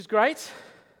It's great.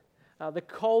 The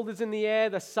cold is in the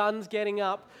air, the sun's getting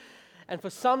up, and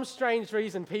for some strange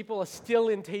reason, people are still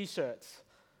in t-shirts.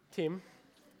 Tim,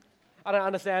 I don't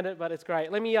understand it, but it's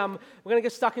great. We're going to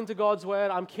get stuck into God's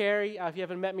Word. I'm Carey. If you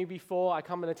haven't met me before, I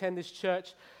come and attend this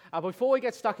church. Before we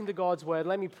get stuck into God's Word,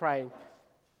 let me pray.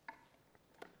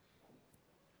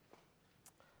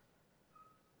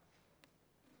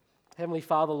 Heavenly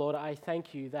Father, Lord, I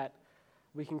thank you that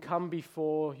we can come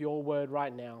before your Word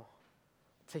right now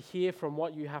to hear from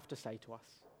what you have to say to us.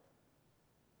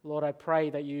 Lord, I pray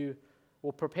that you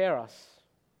will prepare us,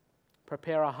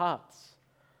 prepare our hearts,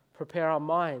 prepare our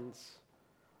minds,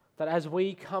 that as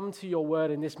we come to your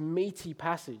word in this meaty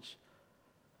passage,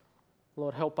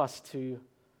 Lord, help us to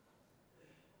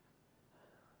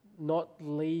not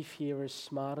leave here as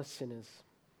smarter sinners,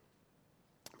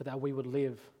 but that we would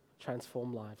live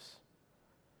transformed lives.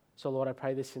 So, Lord, I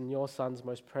pray this in your Son's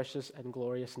most precious and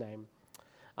glorious name.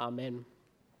 Amen.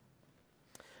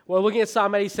 We're looking at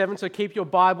Psalm 87, so keep your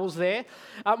Bibles there.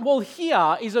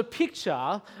 Here is a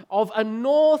picture of a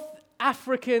North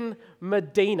African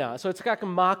Medina. So it's like a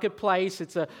marketplace.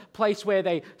 It's a place where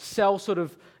they sell sort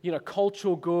of,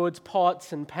 cultural goods,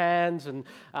 pots and pans and,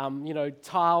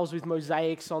 tiles with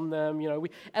mosaics on them.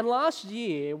 And last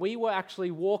year, we were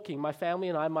actually walking, my family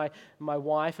and I, my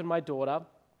wife and my daughter,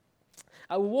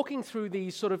 we're walking through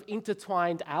these sort of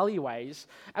intertwined alleyways,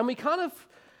 and we kind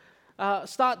of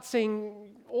start seeing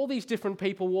all these different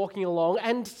people walking along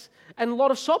and a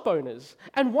lot of shop owners.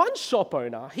 And one shop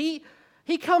owner, he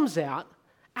comes out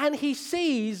and he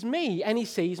sees me and he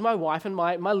sees my wife and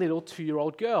my little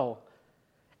 2-year-old girl.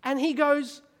 And he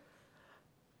goes,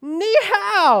 "Ni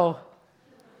hao."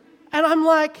 And I'm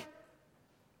like,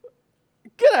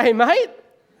 "G'day, mate."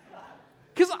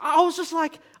 Because I was just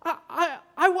like,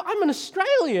 I'm an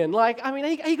Australian.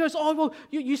 He goes, "Oh, well,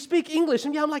 you speak English."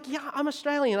 And I'm like, "Yeah, I'm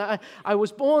Australian. I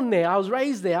was born there. I was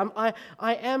raised there. I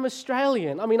am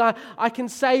Australian. I can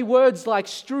say words like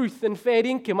struth and fair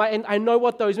dinkum. And I know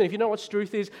what those mean. If you know what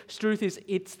struth is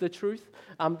it's the truth.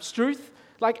 Struth.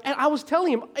 And I was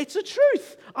telling him, it's the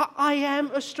truth. I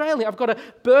am Australian. I've got a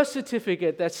birth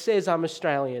certificate that says I'm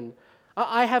Australian.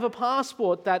 I have a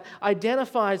passport that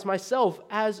identifies myself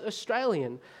as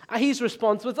Australian. His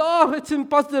response was, "Oh, it's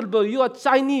impossible. You are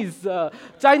Chinese.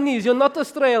 You're not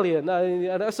Australian."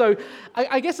 So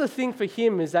I guess the thing for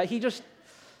him is that he just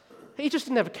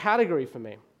didn't have a category for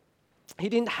me. He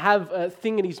didn't have a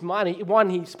thing in his mind.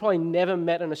 He's probably never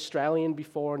met an Australian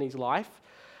before in his life.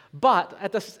 But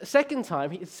at the second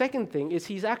thing is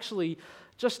he's actually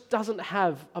just doesn't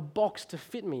have a box to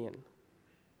fit me in.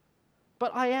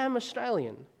 But I am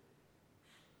Australian.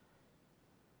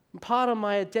 Part of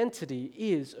my identity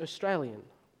is Australian.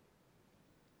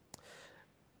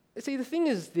 See, the thing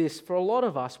is this, for a lot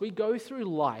of us, we go through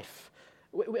life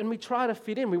and we try to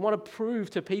fit in. We want to prove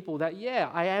to people that,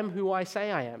 yeah, I am who I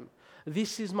say I am.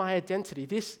 This is my identity.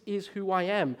 This is who I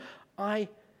am. I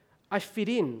fit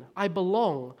in. I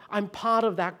belong. I'm part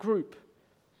of that group.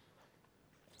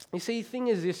 You see, the thing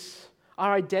is this,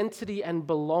 our identity and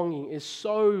belonging is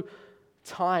so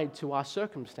tied to our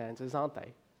circumstances, aren't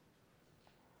they?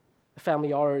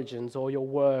 Family origins, or your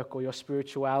work, or your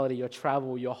spirituality, your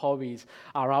travel, your hobbies,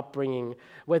 our upbringing,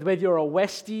 whether you're a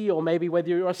Westie, or maybe whether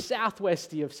you're a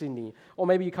Southwestie of Sydney, or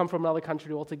maybe you come from another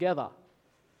country altogether.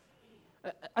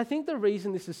 I think the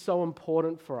reason this is so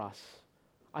important for us,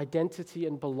 identity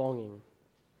and belonging,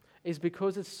 is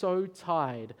because it's so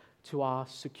tied to our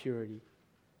security.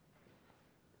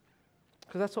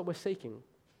 Because that's what we're seeking.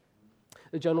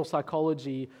 The General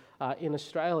Psychology in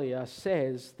Australia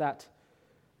says that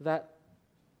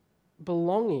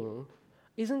belonging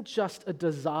isn't just a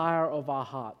desire of our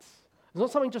hearts. It's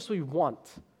not something just we want.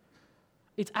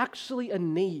 It's actually a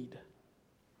need.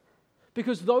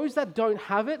 Because those that don't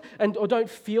have it or don't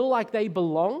feel like they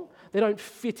belong, they don't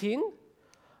fit in,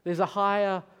 there's a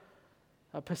higher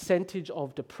percentage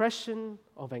of depression,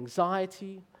 of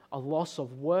anxiety, a loss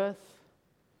of worth,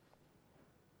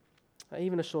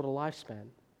 even a shorter lifespan.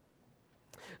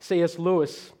 C.S.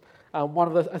 Lewis,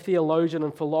 a theologian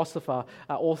and philosopher,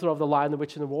 author of The Lion, the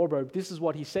Witch, and the Wardrobe, this is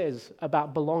what he says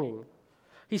about belonging.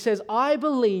 He says, "I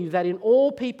believe that in all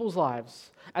people's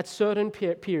lives at certain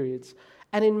periods,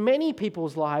 and in many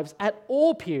people's lives at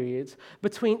all periods,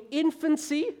 between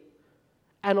infancy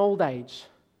and old age,"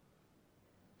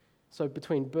 so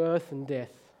between birth and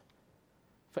death,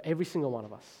 for every single one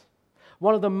of us,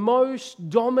 one of the most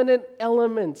dominant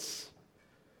elements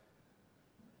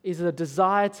is the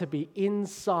desire to be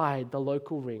inside the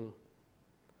local ring,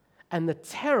 and the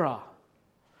terror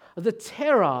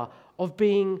of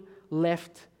being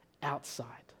left outside.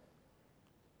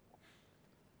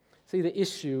 See, the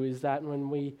issue is that when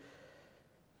we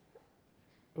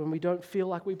don't feel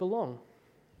like we belong,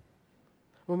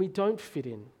 when we don't fit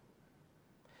in,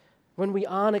 when we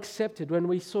aren't accepted, when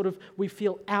we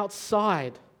feel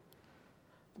outside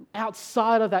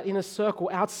of that inner circle,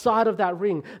 outside of that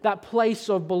ring, that place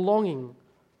of belonging.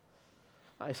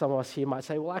 Some of us here might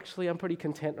say, well, actually, I'm pretty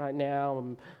content right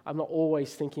now. I'm not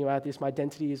always thinking about this. My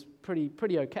identity is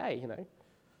pretty okay,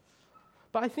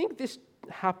 But I think this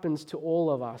happens to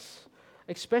all of us,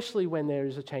 especially when there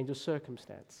is a change of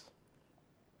circumstance,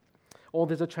 or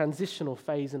there's a transitional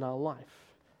phase in our life.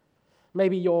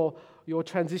 Maybe you're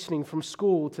transitioning from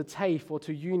school to TAFE or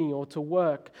to uni or to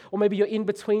work, or maybe you're in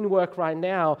between work right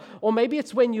now, or maybe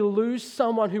it's when you lose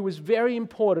someone who was very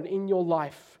important in your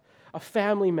life, a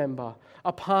family member,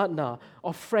 a partner,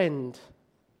 a friend,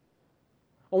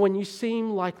 or when you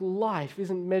seem like life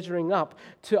isn't measuring up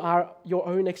to your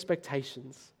own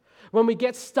expectations. When we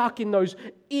get stuck in those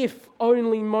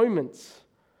if-only moments.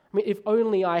 If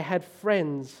only I had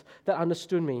friends that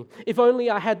understood me. If only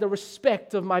I had the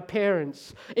respect of my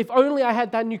parents. If only I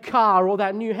had that new car or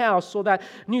that new house or that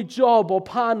new job or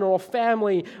partner or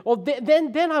family, or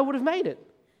then I would have made it.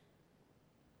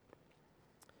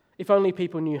 If only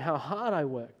people knew how hard I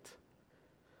worked.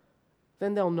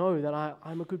 Then they'll know that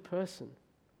I'm a good person.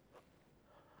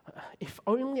 If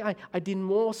only I did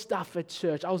more stuff at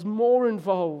church, I was more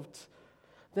involved,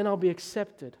 then I'll be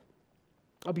accepted.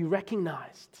 I'll be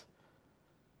recognized.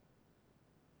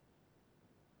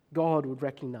 God would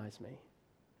recognize me.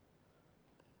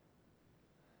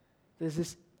 There's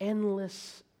this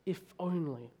endless if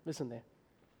only, isn't there?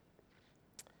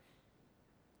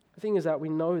 The thing is that we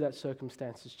know that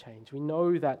circumstances change. We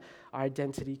know that our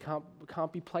identity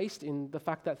can't be placed in the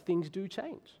fact that things do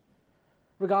change.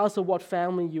 Regardless of what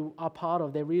family you are part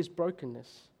of, there is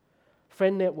brokenness.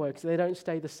 Friend networks, they don't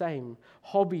stay the same.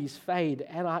 Hobbies fade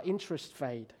and our interests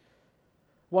fade.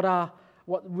 What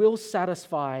will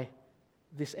satisfy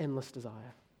this endless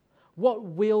desire? What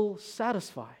will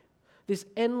satisfy this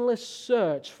endless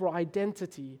search for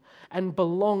identity and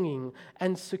belonging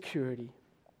and security?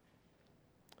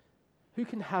 Who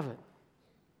can have it?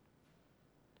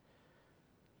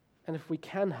 And if we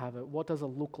can have it, what does it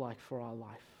look like for our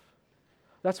life?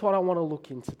 That's what I want to look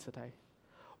into today.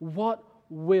 What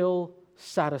will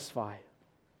satisfy?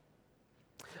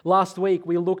 Last week,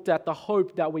 we looked at the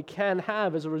hope that we can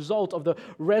have as a result of the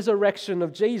resurrection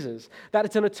of Jesus, that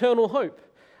it's an eternal hope,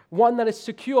 one that is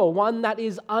secure, one that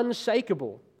is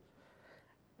unshakable.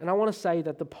 And I want to say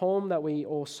that the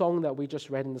song that we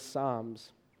just read in the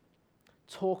Psalms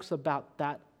talks about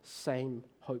that same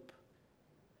hope.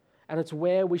 And it's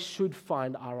where we should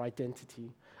find our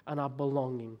identity and our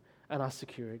belonging and our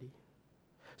security.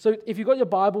 So if you've got your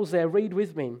Bibles there, read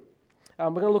with me. We're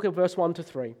going to look at verse 1 to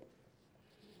 3.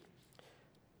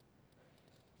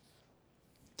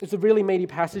 It's a really meaty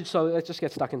passage, so let's just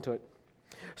get stuck into it.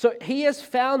 So he has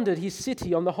founded his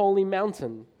city on the holy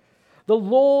mountain. The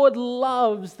Lord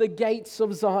loves the gates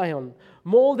of Zion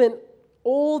more than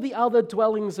all the other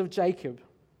dwellings of Jacob.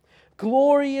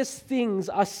 Glorious things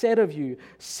are said of you,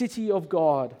 city of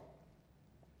God.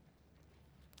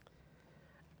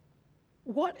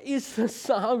 What is the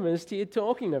psalmist here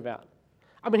talking about?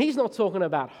 He's not talking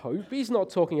about hope. He's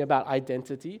not talking about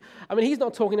identity. He's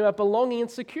not talking about belonging and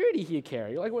security here,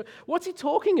 Carey. What's he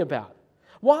talking about?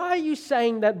 Why are you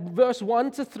saying that verse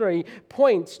 1 to 3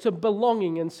 points to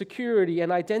belonging and security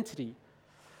and identity?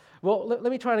 Well, let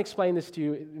me try and explain this to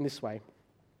you in this way.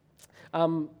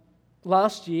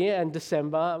 Last year in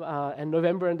December, and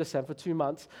November and December, 2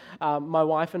 months, my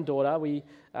wife and daughter,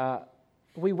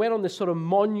 we went on this sort of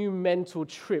monumental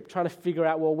trip trying to figure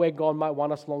out, where God might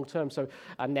want us long term. So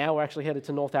now we're actually headed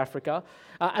to North Africa.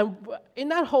 And in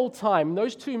that whole time,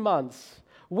 those 2 months,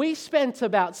 we spent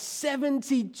about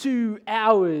 72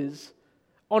 hours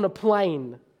on a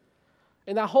plane.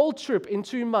 In that whole trip, in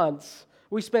 2 months,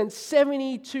 we spent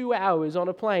 72 hours on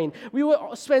a plane. We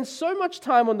spent so much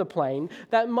time on the plane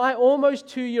that my almost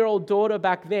 2-year-old daughter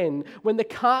back then, when the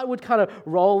cart would kind of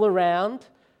roll around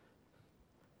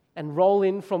and roll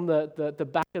in from the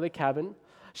back of the cabin,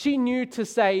 she knew to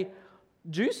say,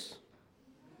 juice,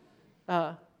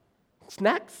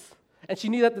 snacks, and she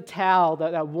knew that the towel,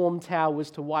 that warm towel,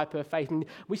 was to wipe her face. And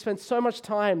we spent so much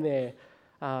time there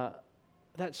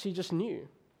that she just knew.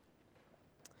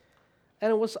 And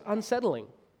it was unsettling.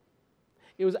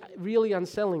 It was really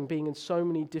unsettling being in so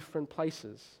many different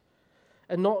places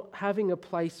and not having a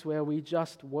place where we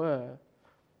just were.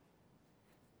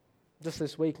 Just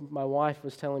this week, my wife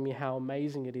was telling me how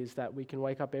amazing it is that we can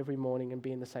wake up every morning and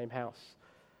be in the same house.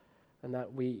 and that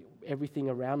everything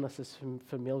around us is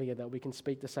familiar, that we can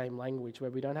speak the same language,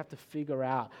 where we don't have to figure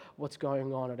out what's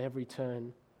going on at every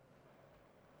turn,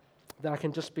 that I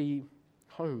can just be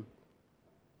home.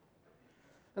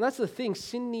 And that's the thing,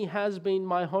 Sydney has been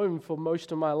my home for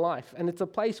most of my life, and it's a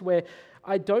place where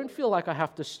I don't feel like I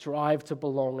have to strive to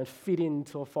belong and fit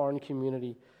into a foreign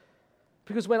community.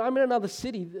 Because when I'm in another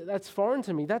city that's foreign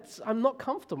to me, I'm not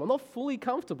comfortable. I'm not fully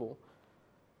comfortable.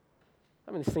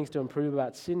 I mean, there's things to improve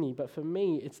about Sydney, but for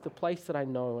me, it's the place that I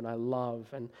know and I love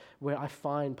and where I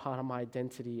find part of my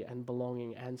identity and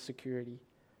belonging and security.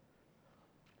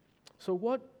 So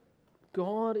what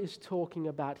God is talking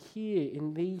about here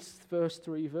in these first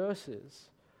 3 verses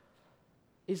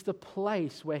is the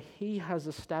place where He has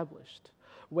established,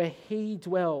 where He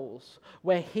dwells,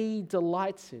 where He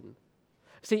delights in.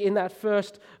 See, in that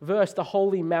first verse, the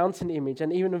holy mountain image,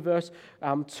 and even in verse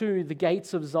 2, the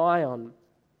gates of Zion,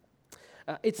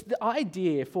 it's the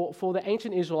idea for the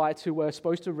ancient Israelites who were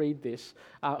supposed to read this,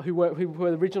 who were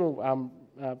the original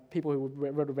people who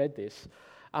would have read this.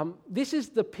 This is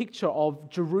the picture of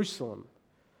Jerusalem,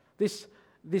 this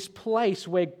place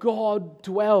where God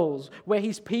dwells, where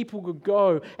His people could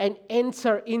go and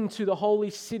enter into the holy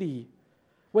city,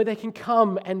 where they can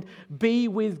come and be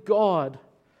with God.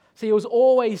 See, it was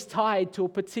always tied to a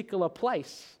particular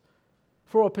place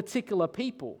for a particular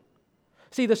people.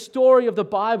 See, the story of the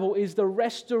Bible is the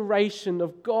restoration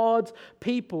of God's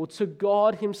people to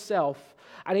God Himself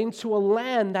and into a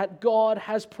land that God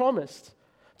has promised,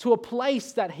 to a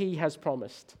place that He has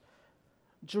promised,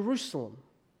 Jerusalem.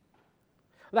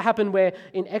 That happened where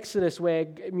in Exodus, where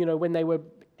when they were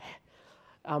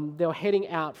heading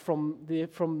out from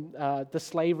the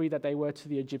slavery that they were to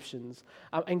the Egyptians,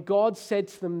 and God said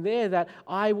to them there that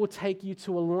I will take you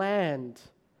to a land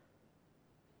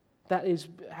that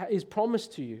is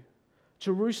promised to you,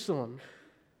 Jerusalem.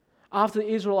 After the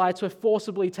Israelites were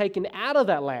forcibly taken out of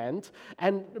that land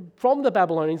and from the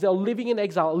Babylonians, they were living in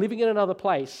exile, living in another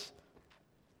place.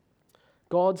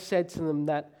 God said to them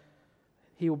that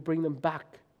He will bring them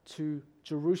back to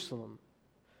Jerusalem,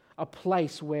 a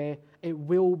place where it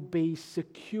will be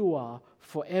secure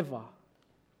forever.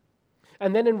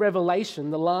 And then in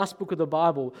Revelation, the last book of the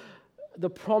Bible, the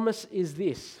promise is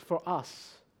this for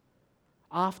us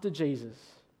after Jesus.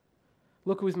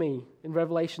 Look with me in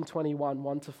Revelation 21,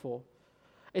 1-4.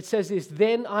 It says this,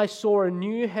 "Then I saw a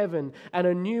new heaven and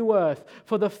a new earth,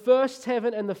 for the first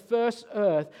heaven and the first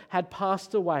earth had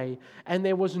passed away, and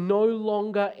there was no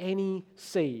longer any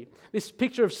sea." This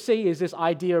picture of sea is this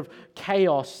idea of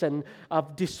chaos and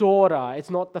of disorder. It's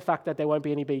not the fact that there won't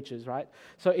be any beaches, right?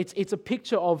 So it's a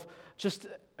picture of just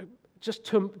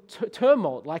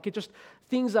turmoil, like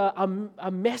things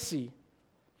are messy.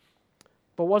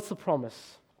 But what's the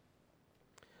promise?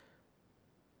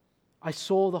 I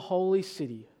saw the holy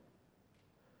city,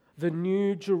 the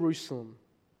new Jerusalem,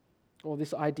 or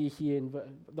this idea here in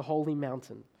the holy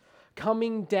mountain,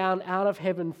 coming down out of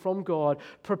heaven from God,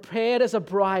 prepared as a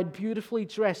bride beautifully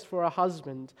dressed for her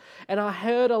husband. And I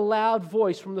heard a loud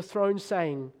voice from the throne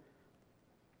saying,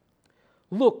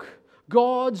 "Look,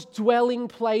 God's dwelling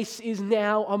place is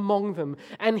now among them,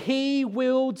 and He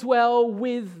will dwell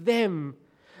with them.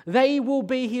 They will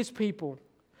be His people,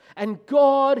 and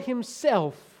God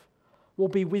Himself will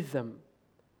be with them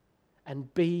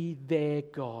and be their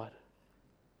God."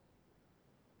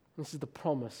 This is the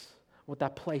promise, what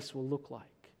that place will look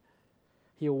like.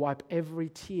 He will wipe every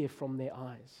tear from their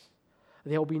eyes.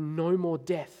 There will be no more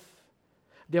death.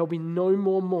 There will be no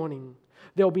more mourning.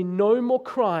 There will be no more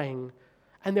crying,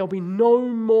 and there will be no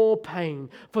more pain,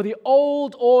 for the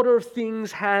old order of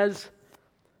things has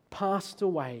passed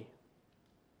away.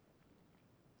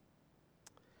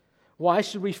 Why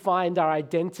should we find our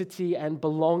identity and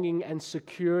belonging and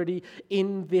security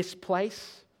in this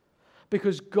place?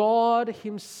 Because God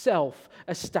Himself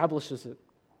establishes it.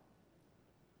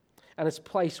 And it's a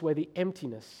place where the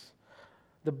emptiness,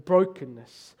 the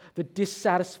brokenness, the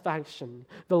dissatisfaction,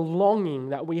 the longing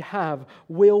that we have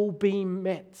will be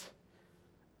met.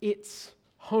 It's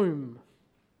home.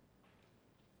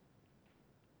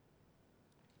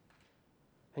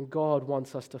 And God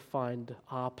wants us to find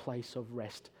our place of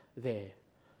rest there,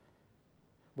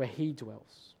 where He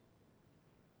dwells.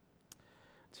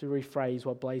 To rephrase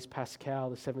what Blaise Pascal,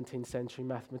 the 17th century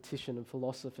mathematician and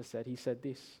philosopher, said, he said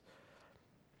this: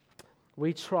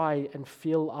 "We try and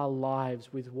fill our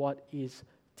lives with what is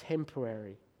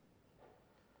temporary,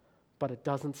 but it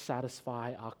doesn't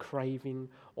satisfy our craving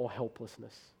or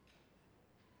helplessness."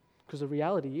 Because the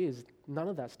reality is, none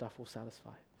of that stuff will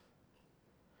satisfy.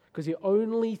 Because the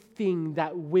only thing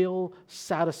that will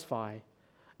satisfy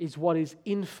is what is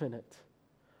infinite,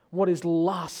 what is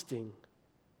lasting,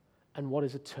 and what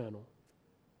is eternal.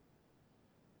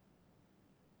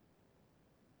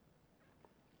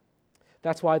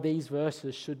 That's why these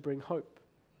verses should bring hope.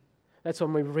 That's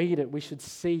when we read it, we should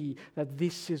see that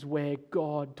this is where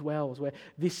God dwells, where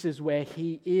this is where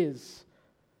He is.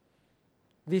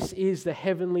 This is the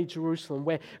heavenly Jerusalem,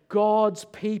 where God's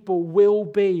people will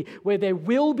be, where there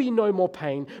will be no more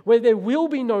pain, where there will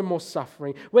be no more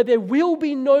suffering, where there will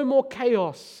be no more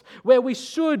chaos, where we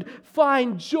should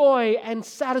find joy and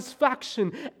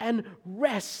satisfaction and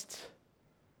rest.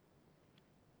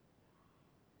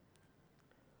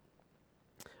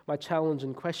 My challenge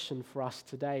and question for us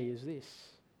today is this: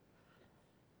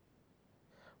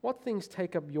 what things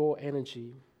take up your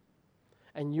energy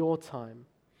and your time,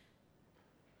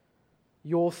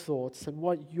 your thoughts, and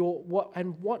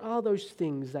what are those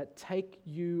things that take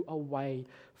you away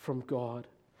from God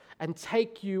and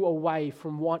take you away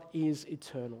from what is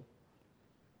eternal?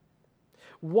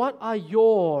 What are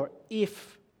your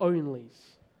if onlys?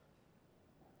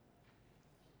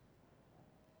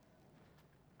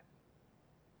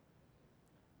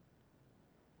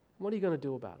 What are you going to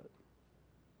do about it?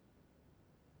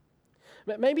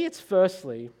 Maybe it's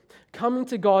firstly coming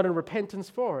to God in repentance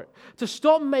for it. To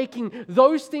stop making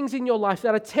those things in your life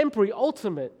that are temporary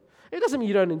ultimate. It doesn't mean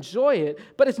you don't enjoy it,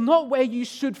 but it's not where you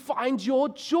should find your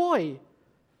joy.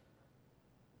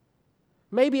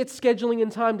 Maybe it's scheduling in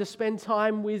time to spend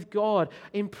time with God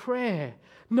in prayer,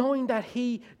 knowing that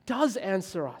He does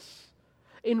answer us.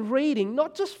 In reading,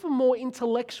 not just for more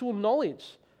intellectual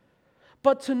knowledge,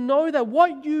 but to know that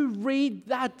what you read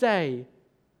that day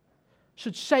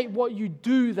should shape what you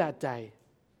do that day,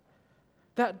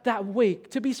 that week.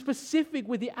 To be specific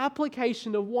with the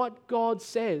application of what God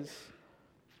says.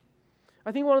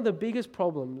 I think one of the biggest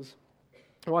problems,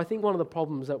 one of the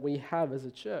problems that we have as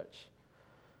a church,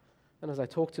 and as I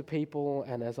talk to people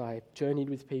and as I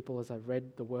journeyed with people, as I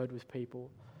read the Word with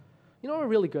people, you know what we're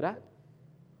really good at?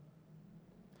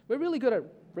 We're really good at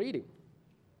reading.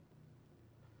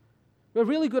 We're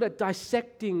really good at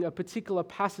dissecting a particular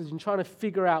passage and trying to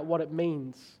figure out what it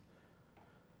means.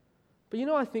 But you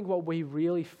know, I think what we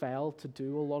really fail to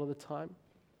do a lot of the time?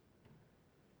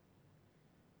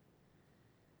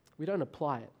 We don't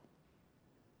apply it.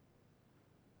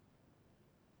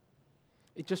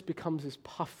 It just becomes this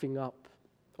puffing up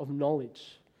of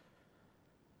knowledge.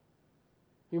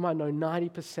 We might know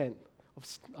 90%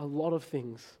 of a lot of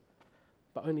things,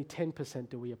 but only 10%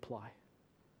 do we apply.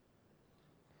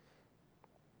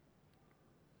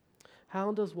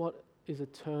 How does what is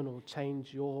eternal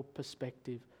change your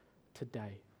perspective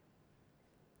today?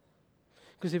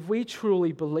 Because if we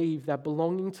truly believe that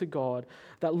belonging to God,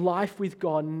 that life with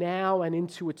God now and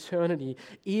into eternity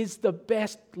is the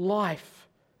best life,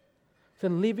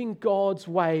 then living God's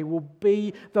way will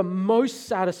be the most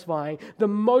satisfying, the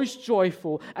most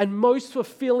joyful, and most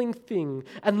fulfilling thing.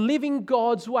 And living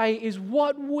God's way is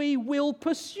what we will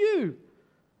pursue.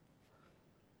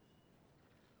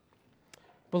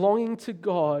 Belonging to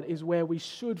God is where we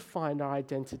should find our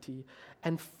identity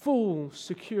and full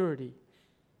security.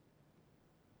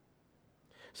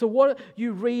 So what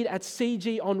you read at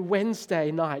CG on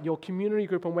Wednesday night, your community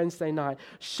group on Wednesday night,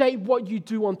 shape what you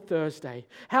do on Thursday.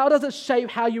 How does it shape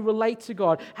how you relate to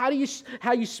God? How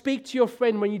you speak to your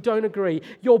friend when you don't agree?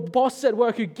 Your boss at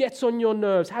work who gets on your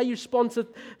nerves, how you respond to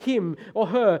him or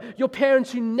her? Your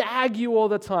parents who nag you all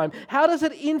the time. How does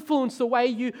it influence the way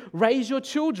you raise your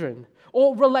children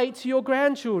or relate to your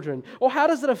grandchildren? Or how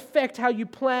does it affect how you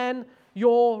plan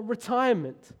your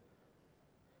retirement?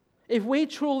 If we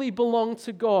truly belong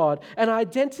to God and our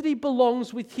identity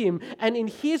belongs with Him and in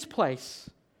His place,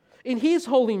 in His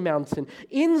holy mountain,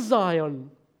 in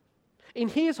Zion, in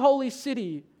His holy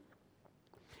city,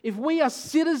 if we are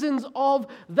citizens of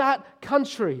that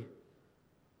country,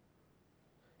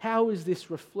 how is this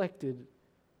reflected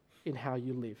in how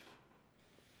you live?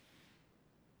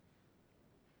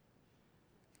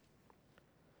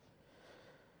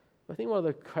 I think one of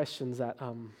the questions that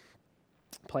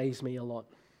plagues me a lot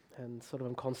and sort of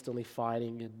I'm constantly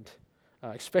fighting, and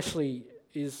especially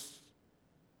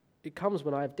it comes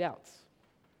when I have doubts.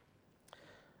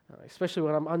 Especially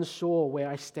when I'm unsure where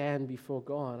I stand before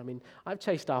God. I mean, I've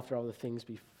chased after other things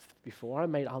before. I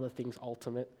made other things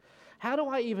ultimate. How do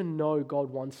I even know God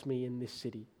wants me in this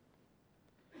city?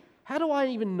 How do I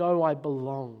even know I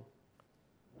belong?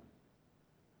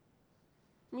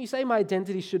 I mean, you say my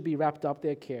identity should be wrapped up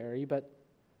there, Carey, but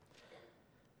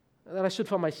that I should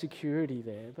find my security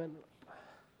there. But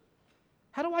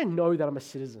how do I know that I'm a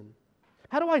citizen?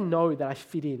 How do I know that I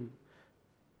fit in?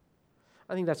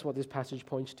 I think that's what this passage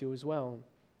points to as well.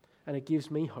 And it gives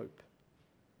me hope.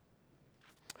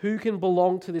 Who can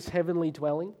belong to this heavenly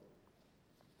dwelling?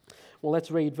 Well,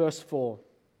 let's read verse 4.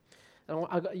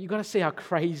 You've got to see how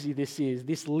crazy this is.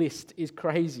 This list is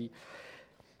crazy.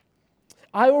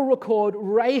 I will record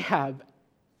Rahab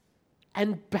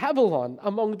and Babylon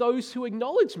among those who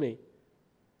acknowledge me.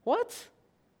 What?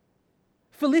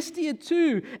 Philistia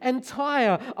too, and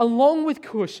Tyre, along with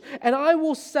Cush. And I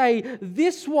will say,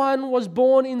 this one was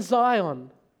born in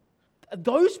Zion.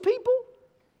 Those people?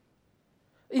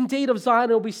 Indeed, of Zion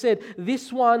it will be said,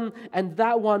 this one and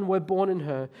that one were born in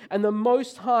her, and the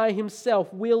Most High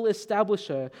himself will establish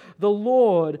her. The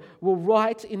Lord will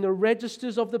write in the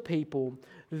registers of the people,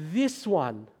 this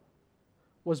one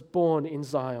was born in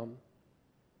Zion.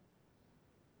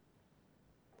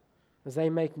 As they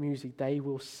make music, they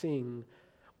will sing,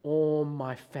 all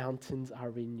my fountains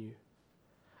are in you.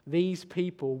 These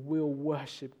people will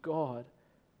worship God.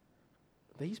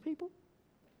 These people?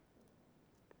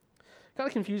 Kind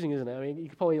of confusing, isn't it? I mean, you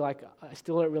could probably I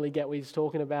still don't really get what he's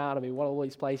talking about. I mean, what are all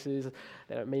these places?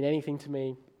 They don't mean anything to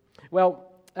me.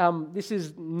 Well, this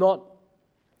is not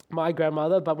my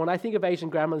grandmother, but when I think of Asian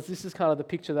grandmothers, this is kind of the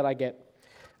picture that I get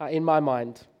in my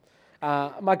mind.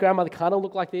 My grandmother kind of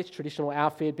looked like this, traditional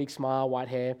outfit, big smile, white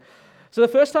hair. So the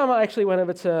first time I actually went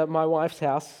over to my wife's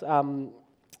house,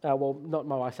 well, not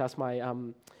my wife's house, my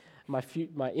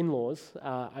in-laws,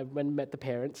 I went and met the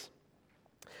parents.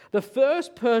 The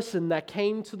first person that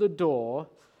came to the door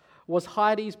was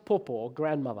Heidi's popo,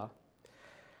 grandmother.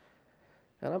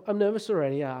 And I'm nervous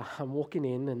already. I'm walking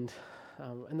in, and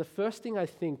the first thing I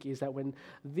think is that when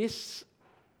this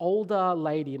older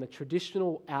lady in a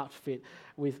traditional outfit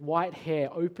with white hair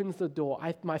opens the door,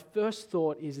 my first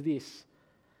thought is this: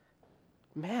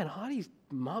 man, Heidi's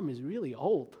mum is really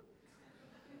old.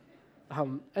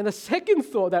 And the second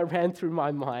thought that ran through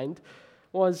my mind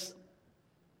was,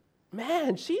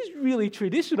 man, she's really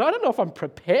traditional. I don't know if I'm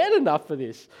prepared enough for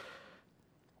this.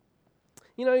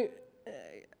 You know,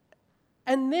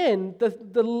 and then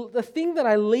the thing that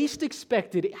I least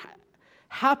expected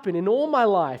happen in all my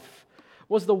life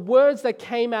was the words that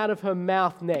came out of her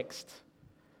mouth next.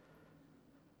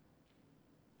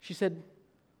 She said,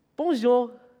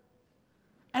 bonjour.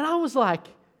 And I was like,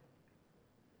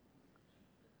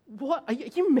 what? Are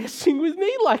you messing with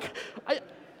me? I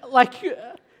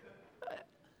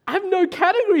have no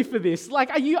category for this.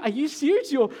 Are you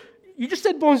serious? You just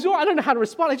said bonjour. I don't know how to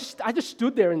respond. I just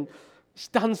stood there in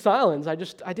stunned silence. I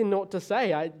didn't know what to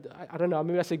say. I don't know.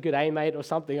 Maybe I said good day, mate, or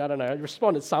something. I don't know. I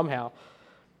responded somehow.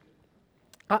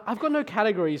 I've got no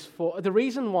categories for the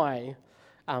reason why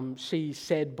she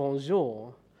said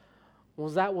bonjour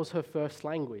was that was her first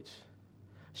language.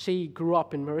 She grew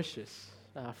up in Mauritius.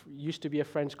 Used to be a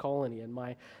French colony, and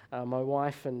my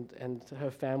wife and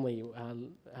her family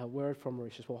were from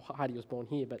Mauritius. Well, Heidi was born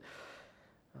here,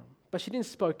 but she didn't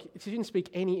speak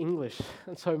any English,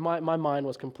 and so my mind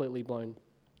was completely blown.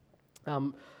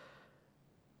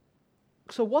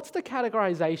 So what's the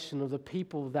categorization of the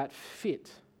people that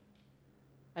fit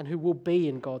and who will be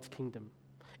in God's kingdom,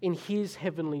 in His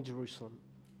heavenly Jerusalem,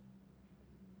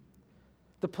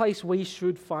 the place we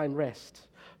should find rest?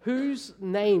 Whose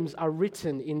names are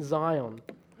written in Zion,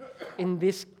 in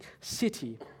this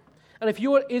city? And if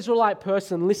you're an Israelite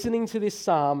person listening to this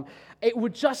psalm, it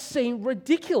would just seem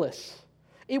ridiculous.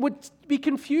 It would be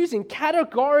confusing,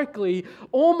 categorically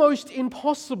almost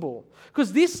impossible.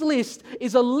 Because this list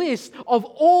is a list of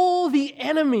all the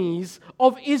enemies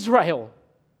of Israel.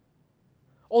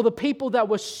 Or the people that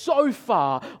were so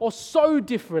far, or so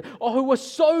different, or who were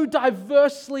so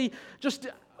diversely just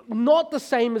not the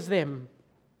same as them.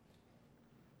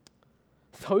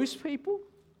 Those people,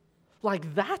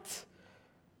 like that,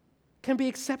 can be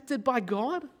accepted by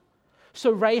God?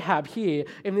 So Rahab here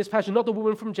in this passage, not the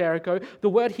woman from Jericho, the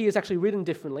word here is actually written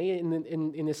differently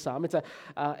in this psalm.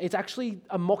 It's actually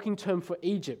a mocking term for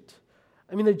Egypt.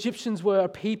 I mean, the Egyptians were a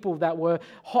people that were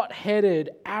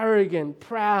hot-headed, arrogant,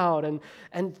 proud,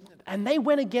 and they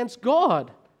went against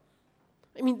God.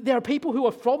 I mean, there are people who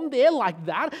are from there like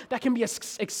that can be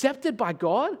accepted by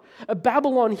God.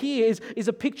 Babylon here is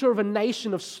a picture of a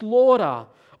nation of slaughter,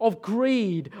 of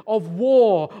greed, of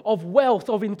war, of wealth,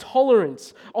 of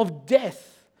intolerance, of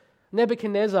death.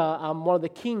 Nebuchadnezzar, one of the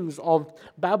kings of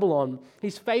Babylon,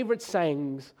 his favorite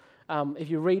sayings, if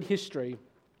you read history,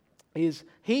 is,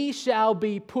 "He shall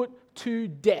be put to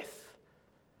death."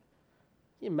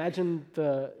 Can you imagine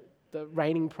the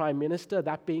reigning prime minister,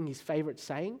 that being his favorite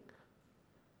saying?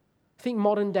 Think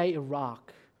modern day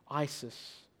Iraq,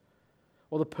 ISIS,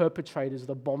 or the perpetrators of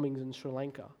the bombings in Sri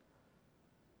Lanka.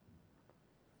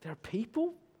 There are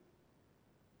people,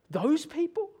 those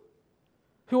people,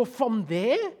 who are from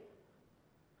there,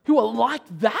 who are like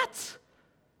that,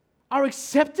 are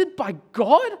accepted by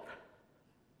God?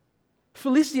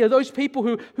 Philistia, those people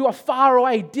who are far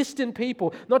away, distant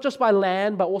people, not just by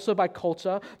land, but also by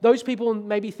culture. Those people,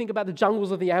 maybe think about the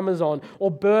jungles of the Amazon or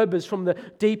Berbers from the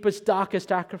deepest,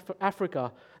 darkest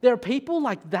Africa. There are people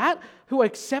like that who are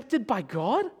accepted by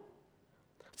God.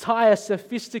 Tyre,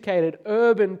 sophisticated,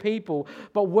 urban people,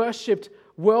 but worshipped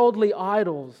worldly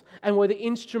idols and were the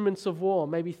instruments of war.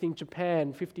 Maybe think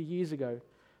Japan 50 years ago,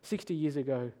 60 years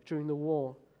ago during the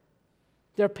war.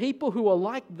 There are people who are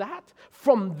like that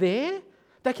from there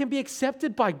that can be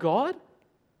accepted by God.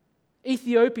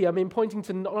 Ethiopia, pointing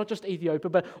to not just Ethiopia,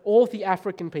 but all the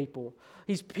African people.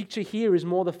 His picture here is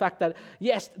more the fact that,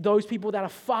 yes, those people that are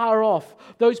far off,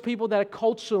 those people that are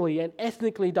culturally and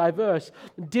ethnically diverse,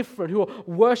 different, who are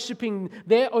worshipping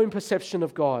their own perception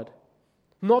of God,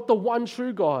 not the one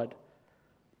true God.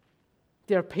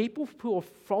 There are people who are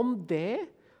from there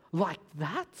like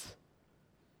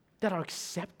that are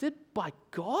accepted by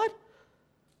God.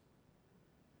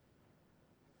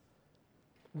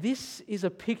 This is a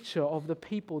picture of the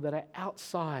people that are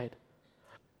outside,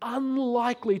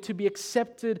 unlikely to be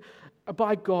accepted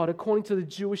by God according to the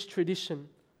Jewish tradition.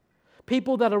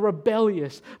 People that are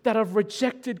rebellious, that have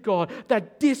rejected God,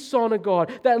 that dishonor God,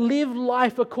 that live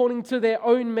life according to their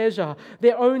own measure,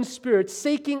 their own spirit,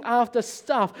 seeking after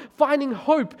stuff, finding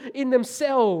hope in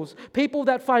themselves. People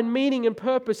that find meaning and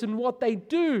purpose in what they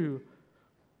do,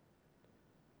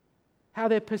 how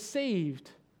they're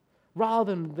perceived,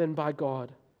 rather than by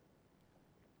God.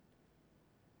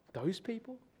 Those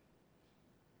people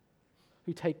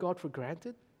who take God for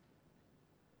granted,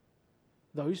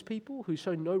 those people who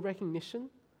show no recognition,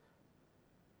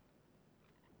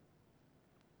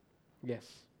 yes,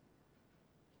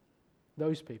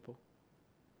 those people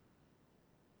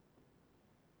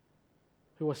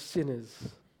who are sinners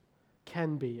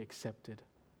can be accepted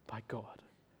by God.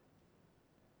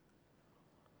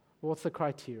 What's the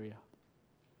criteria?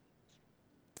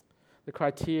 The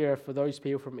criteria for those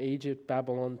people from Egypt,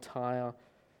 Babylon, Tyre,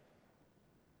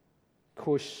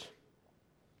 Cush.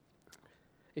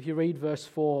 If you read verse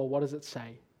 4, what does it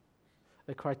say?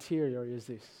 The criteria is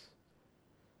this.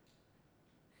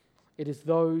 It is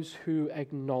those who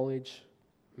acknowledge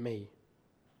me.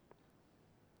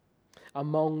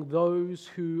 Among those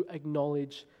who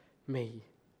acknowledge me.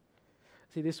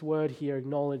 See, this word here,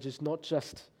 acknowledge, is not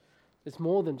just, it's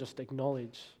more than just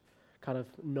acknowledge, kind of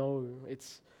know.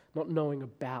 It's not knowing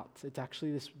about. It's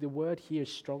actually the word here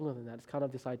is stronger than that. It's kind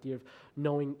of this idea of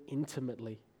knowing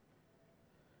intimately.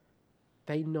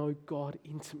 They know God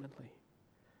intimately.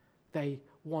 They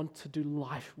want to do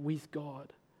life with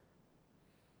God.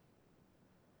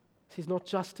 It's not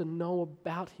just to know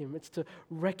about Him, it's to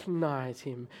recognize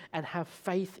Him and have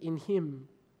faith in Him.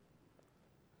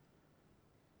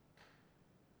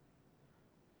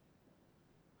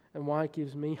 And why it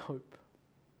gives me hope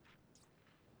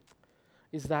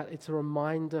is that it's a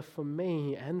reminder for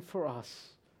me and for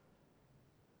us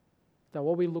that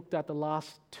what we looked at the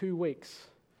last 2 weeks,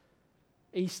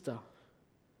 Easter,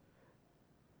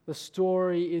 the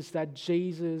story is that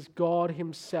Jesus, God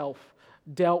Himself,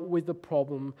 dealt with the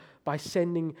problem by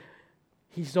sending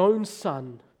His own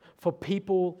Son for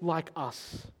people like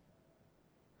us.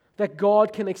 That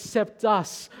God can accept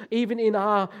us even in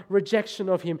our rejection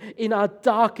of Him, in our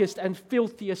darkest and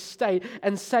filthiest state,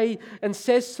 and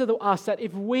says to us that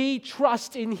if we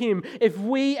trust in Him, if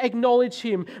we acknowledge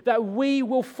Him, that we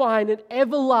will find an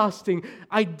everlasting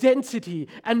identity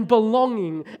and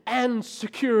belonging and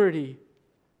security.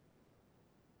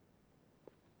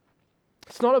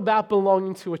 It's not about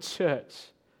belonging to a church.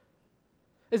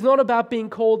 It's not about being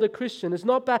called a Christian. It's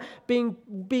not about being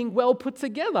well put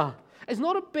together. It's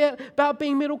not about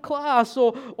being middle class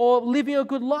or living a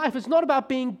good life. It's not about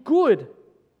being good.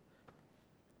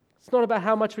 It's not about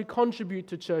how much we contribute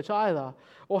to church either,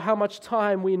 or how much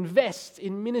time we invest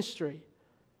in ministry.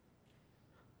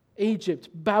 Egypt,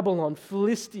 Babylon,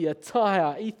 Philistia,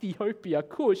 Tyre, Ethiopia,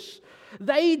 Cush,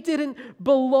 they didn't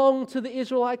belong to the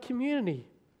Israelite community.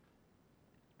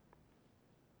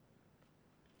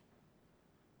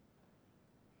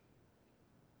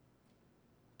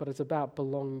 But it's about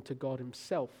belonging to God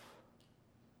Himself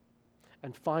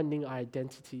and finding our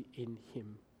identity in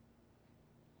Him.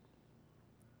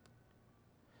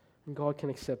 And God can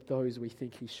accept those we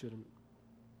think He shouldn't.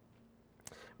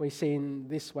 We see in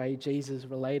this way Jesus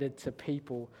related to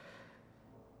people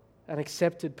and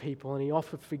accepted people, and He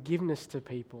offered forgiveness to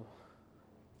people.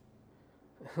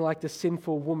 Like the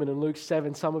sinful woman in Luke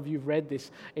 7, some of you have read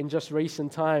this in just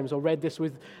recent times, or read this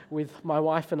with my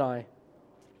wife and I.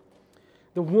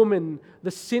 The woman,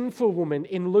 the sinful woman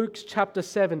in Luke's chapter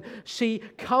 7, she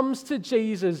comes to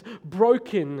Jesus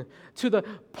broken, to the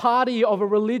party of a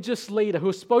religious leader who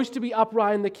is supposed to be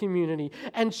upright in the community.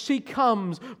 And she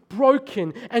comes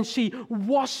broken and she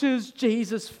washes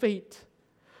Jesus' feet.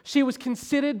 She was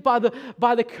considered by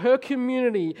her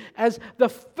community as the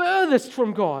furthest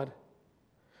from God,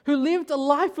 who lived a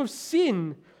life of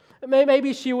sin.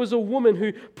 Maybe she was a woman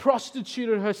who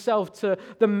prostituted herself to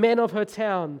the men of her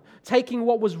town, taking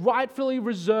what was rightfully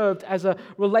reserved as a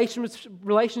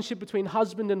relationship between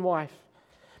husband and wife.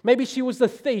 Maybe she was the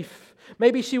thief.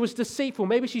 Maybe she was deceitful.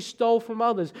 Maybe she stole from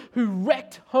others, who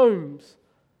wrecked homes.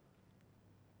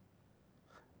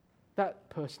 That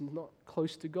person's not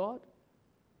close to God.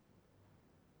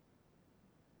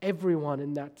 Everyone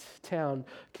in that town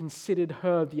considered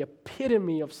her the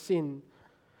epitome of sin.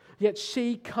 Yet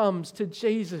she comes to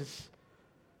Jesus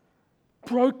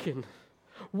broken,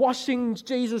 washing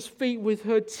Jesus' feet with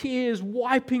her tears,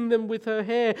 wiping them with her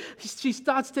hair. She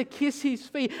starts to kiss his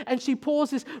feet and she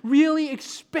pours this really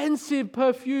expensive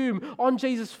perfume on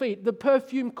Jesus' feet. The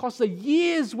perfume costs a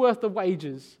year's worth of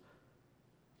wages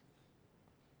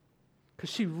because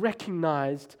she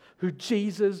recognized who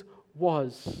Jesus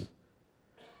was.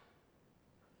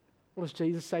 What does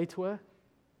Jesus say to her?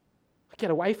 Get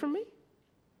away from me?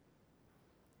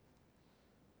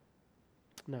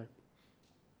 No.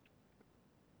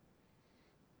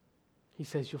 He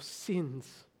says, your sins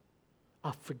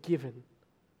are forgiven.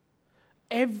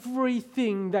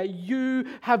 Everything that you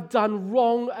have done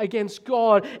wrong against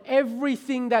God,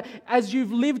 everything that as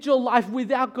you've lived your life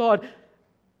without God,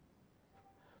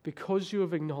 because you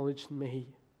have acknowledged me,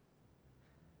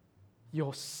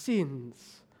 your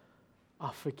sins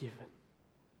are forgiven.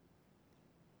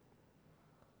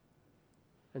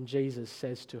 And Jesus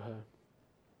says to her,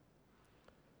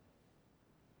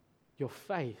 your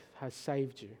faith has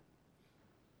saved you.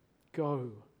 Go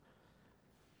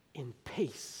in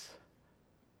peace.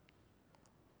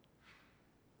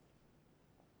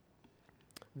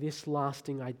 This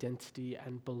lasting identity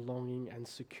and belonging and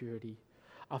security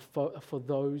are for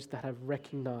those that have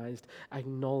recognized,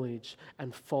 acknowledged,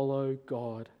 and follow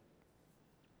God.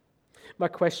 My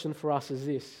question for us is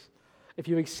this: if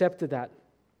you've accepted that,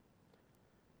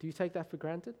 do you take that for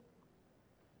granted?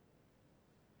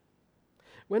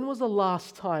 When was the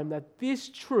last time that this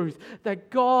truth, that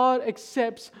God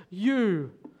accepts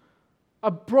you, a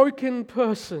broken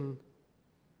person,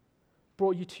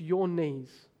 brought you to your knees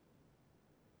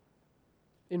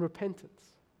in repentance?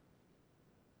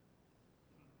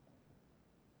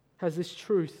 Has this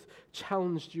truth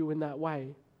challenged you in that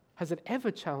way? Has it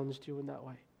ever challenged you in that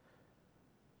way?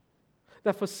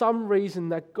 That for some reason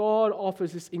that God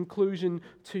offers this inclusion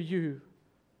to you.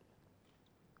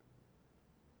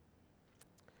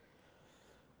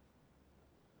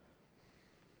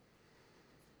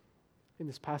 In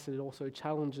this passage, it also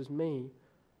challenges me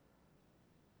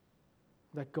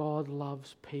that God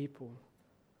loves people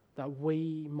that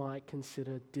we might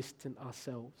consider distant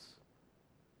ourselves.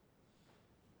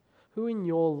 Who in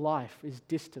your life is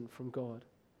distant from God?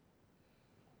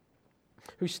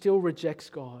 Who still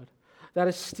rejects God? That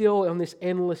is still on this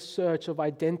endless search of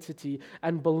identity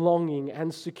and belonging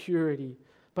and security,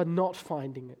 but not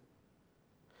finding it?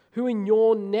 Who in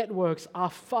your networks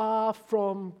are far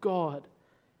from God?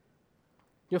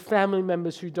 Your family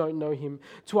members who don't know Him,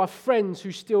 to our friends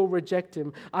who still reject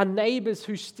Him, our neighbors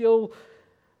who still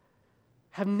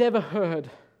have never heard,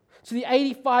 to the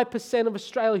 85% of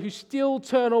Australia who still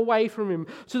turn away from Him,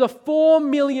 to the 4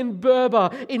 million Berber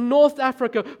in North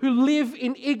Africa who live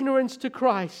in ignorance to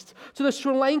Christ, to the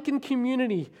Sri Lankan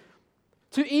community,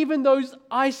 to even those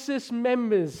ISIS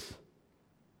members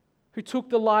who took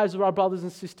the lives of our brothers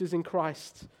and sisters in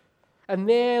Christ. And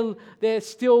they're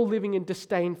still living in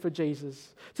disdain for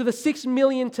Jesus. To the 6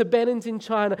 million Tibetans in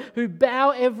China who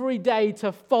bow every day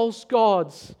to false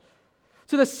gods.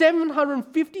 To the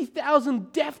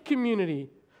 750,000 deaf community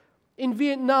in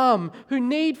Vietnam who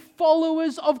need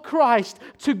followers of Christ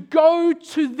to go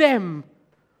to them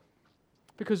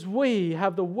because we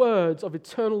have the words of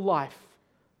eternal life.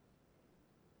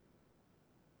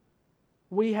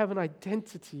 We have an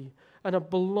identity and a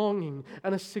belonging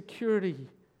and a security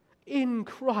in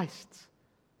Christ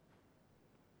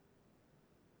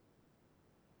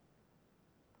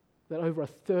that over a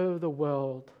third of the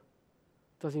world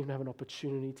doesn't even have an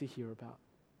opportunity to hear about.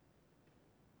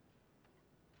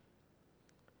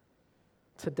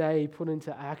 Today, put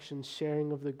into action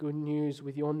sharing of the good news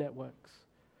with your networks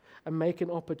and make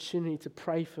an opportunity to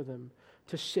pray for them,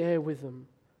 to share with them.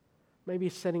 Maybe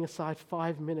setting aside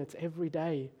 5 minutes every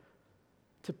day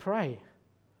to pray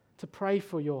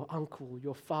for your uncle,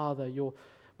 your father, your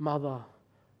mother,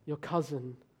 your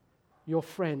cousin, your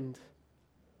friend,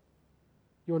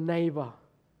 your neighbor.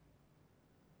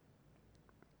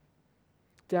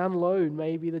 Download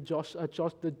maybe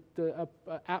the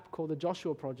app called the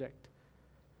Joshua Project.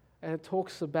 And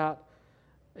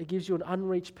it gives you an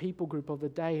unreached people group of the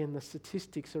day and the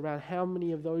statistics around how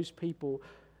many of those people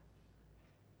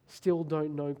still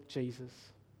don't know Jesus.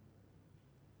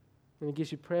 And it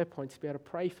gives you prayer points to be able to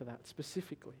pray for that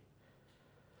specifically.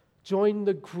 Join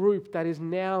the group that is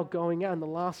now going out in the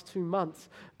last 2 months,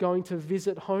 going to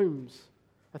visit homes.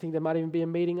 I think there might even be a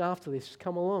meeting after this. Just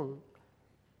come along.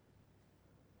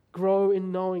 Grow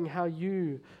in knowing how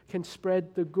you can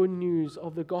spread the good news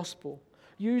of the gospel.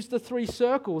 Use the 3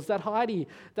 circles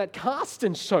that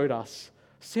Carsten showed us.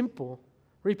 Simple,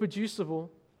 reproducible,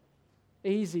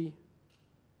 easy.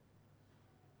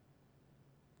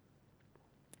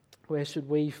 Where should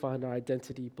we find our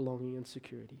identity, belonging, and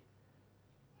security?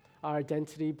 Our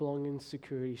identity, belonging, and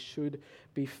security should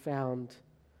be found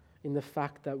in the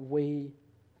fact that we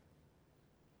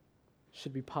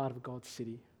should be part of God's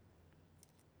city,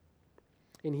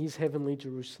 in His heavenly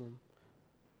Jerusalem,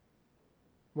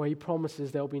 where He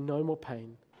promises there will be no more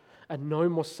pain and no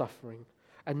more suffering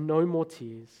and no more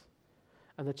tears.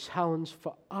 And the challenge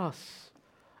for us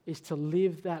is to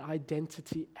live that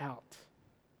identity out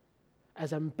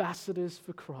as ambassadors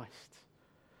for Christ,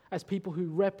 as people who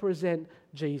represent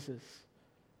Jesus,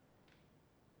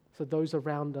 so those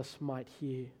around us might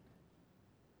hear.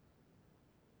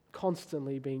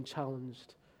 Constantly being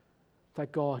challenged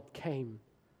that God came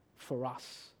for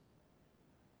us.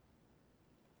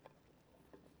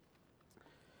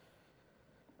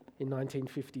 In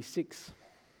 1956,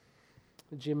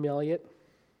 Jim Elliot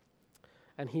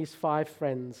and his 5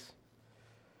 friends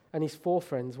and his 4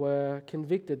 friends were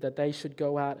convicted that they should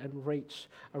go out and reach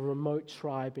a remote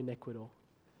tribe in Ecuador.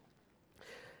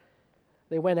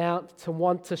 They went out to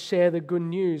want to share the good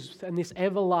news and this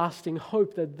everlasting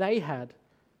hope that they had.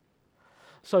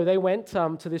 So they went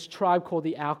to this tribe called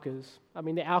the Aucas. I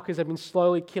mean, the Aucas have been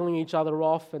slowly killing each other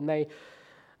off, and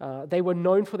they were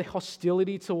known for their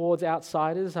hostility towards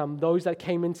outsiders, those that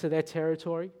came into their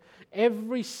territory.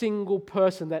 Every single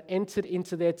person that entered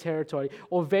into their territory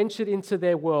or ventured into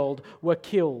their world were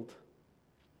killed.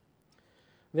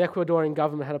 The Ecuadorian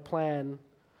government had a plan,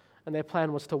 and their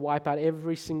plan was to wipe out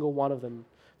every single one of them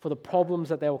for the problems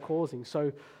that they were causing.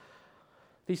 So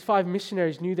these 5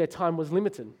 missionaries knew their time was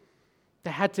limited. They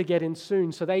had to get in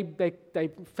soon. So they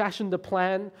fashioned a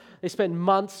plan. They spent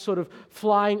months sort of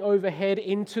flying overhead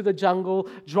into the jungle,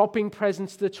 dropping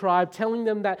presents to the tribe, telling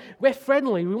them that we're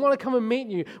friendly, we want to come and meet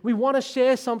you, we want to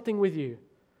share something with you.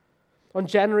 On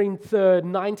January 3rd,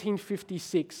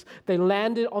 1956, they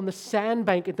landed on the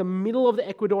sandbank in the middle of the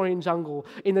Ecuadorian jungle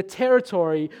in the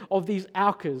territory of these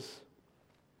Aucas.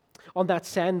 On that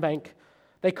sandbank,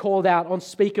 they called out on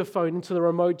speakerphone into the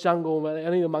remote jungle.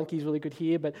 Only the monkeys really could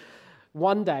hear, but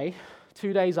one day,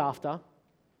 2 days after,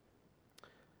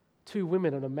 2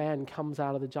 women and a man comes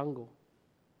out of the jungle.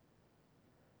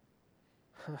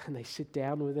 And they sit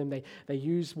down with them. They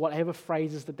use whatever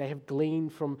phrases that they have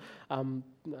gleaned from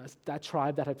that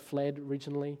tribe that had fled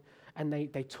originally. And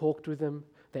they talked with them.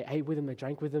 They ate with them. They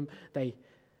drank with them. And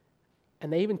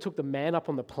they even took the man up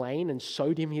on the plane and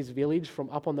showed him his village from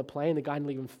up on the plane. The guy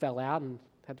even fell out and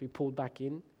had to be pulled back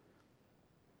in.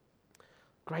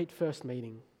 Great first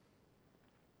meeting.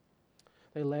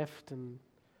 They left and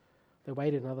they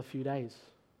waited another few days.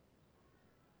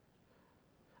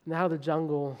 Now the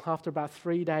jungle, after about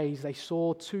 3 days, they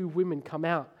saw 2 women come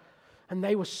out. And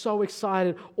they were so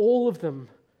excited, all of them,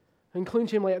 including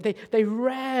Jim, they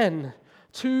ran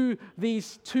to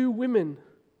these 2 women,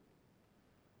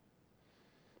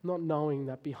 not knowing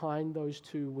that behind those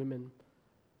 2 women,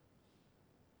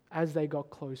 as they got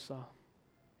closer,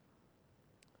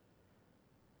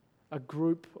 a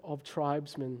group of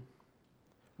tribesmen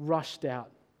rushed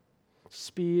out,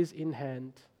 spears in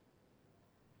hand,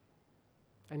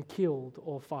 and killed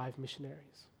all 5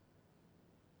 missionaries.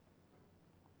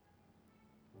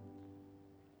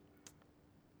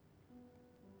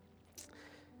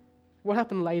 What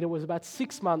happened later was about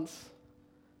 6 months,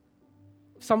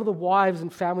 some of the wives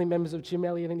and family members of Jim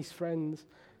Elliot and his friends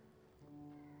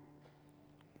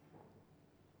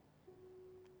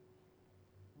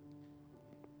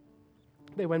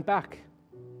they went back.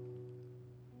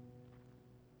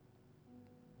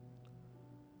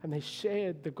 And they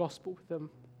shared the gospel with them.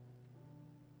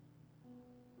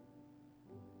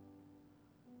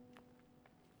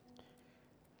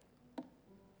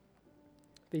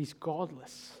 These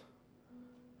godless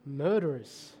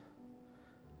murderers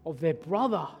of their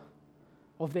brother,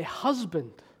 of their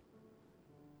husband,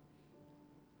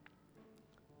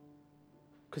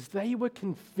 because they were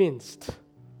convinced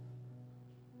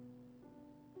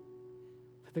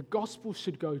that the gospel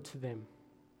should go to them.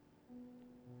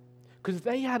 Because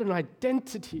they had an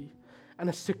identity and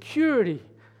a security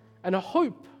and a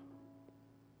hope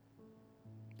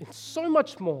in so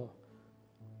much more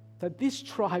that this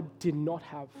tribe did not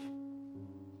have.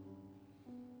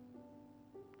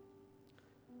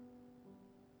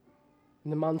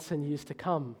 In the months and years to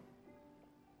come,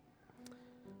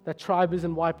 that tribe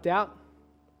isn't wiped out.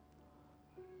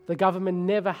 The government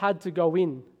never had to go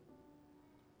in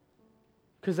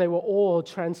because they were all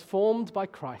transformed by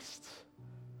Christ.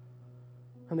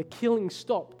 And the killing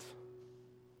stopped.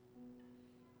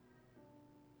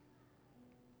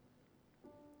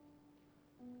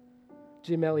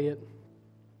 Jim Elliot,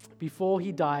 before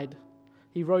he died,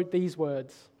 he wrote these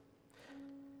words: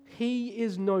 "He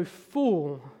is no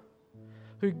fool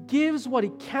who gives what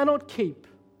he cannot keep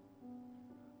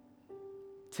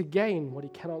to gain what he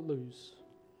cannot lose."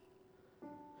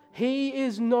 He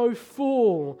is no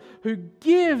fool who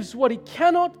gives what he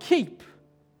cannot keep.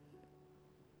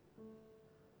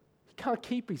 He can't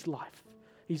keep his life,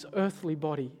 his earthly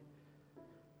body,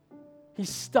 his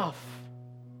stuff.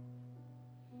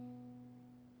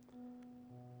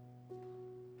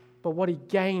 But what he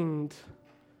gained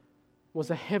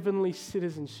was a heavenly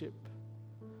citizenship,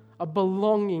 a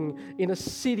belonging in a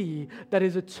city that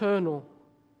is eternal.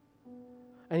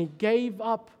 And he gave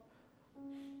up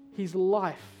his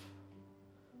life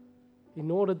in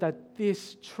order that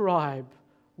this tribe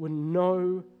would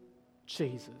know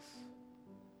Jesus.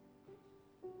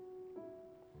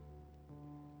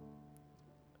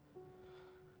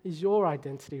 Is your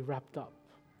identity wrapped up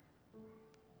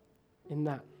in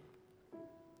that?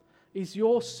 Is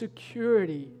your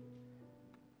security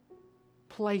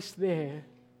placed there?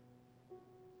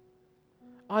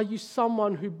 Are you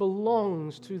someone who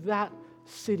belongs to that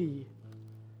city?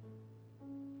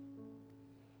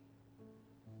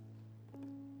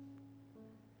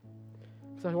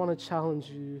 So I want to challenge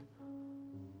you,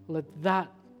 let that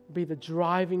be the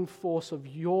driving force of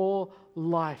your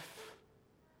life.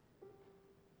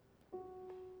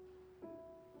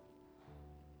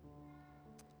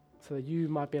 So that you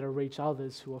might be able to reach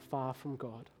others who are far from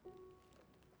God.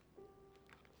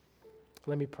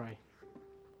 Let me pray.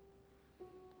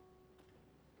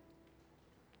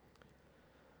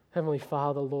 Heavenly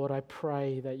Father, Lord, I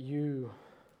pray that you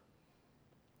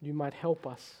might help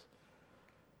us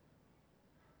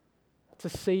to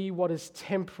see what is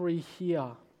temporary here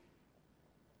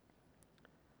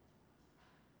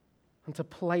and to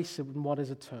place it in what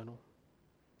is eternal.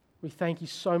 We thank you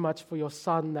so much for your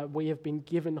Son that we have been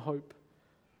given hope.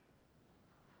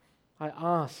 I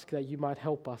ask that you might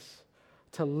help us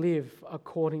to live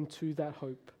according to that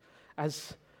hope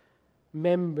as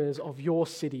members of your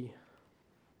city.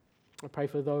 I pray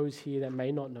for those here that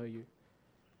may not know you.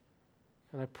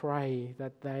 And I pray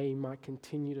that they might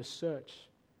continue to search.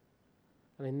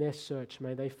 And in their search,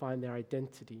 may they find their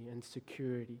identity and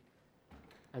security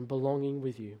and belonging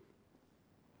with you.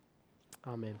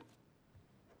 Amen.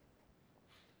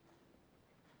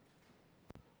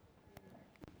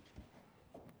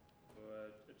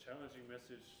 A challenging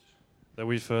message that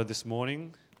we've heard this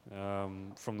morning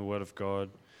from the Word of God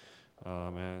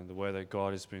and the way that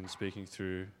God has been speaking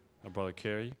through our brother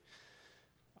Carey.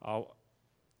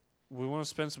 We want to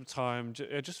spend some time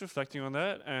just reflecting on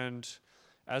that, and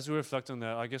as we reflect on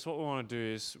that, I guess what we want to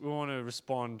do is we want to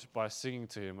respond by singing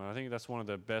to Him. And I think that's one of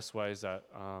the best ways that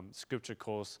Scripture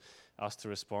calls us to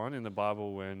respond in the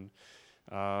Bible when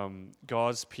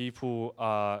God's people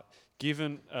are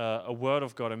given a word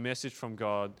of God, a message from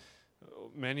God.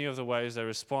 Many of the ways they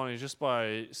respond is just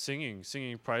by singing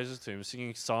praises to Him,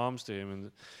 singing psalms to Him.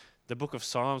 And the book of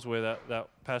Psalms, where that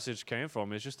passage came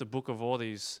from, is just a book of all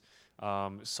these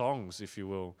songs, if you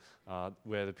will,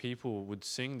 where the people would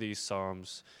sing these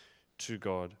psalms to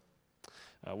God.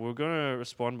 We're going to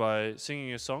respond by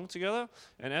singing a song together,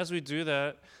 and as we do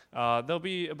that, there'll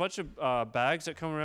be a bunch of bags that come around.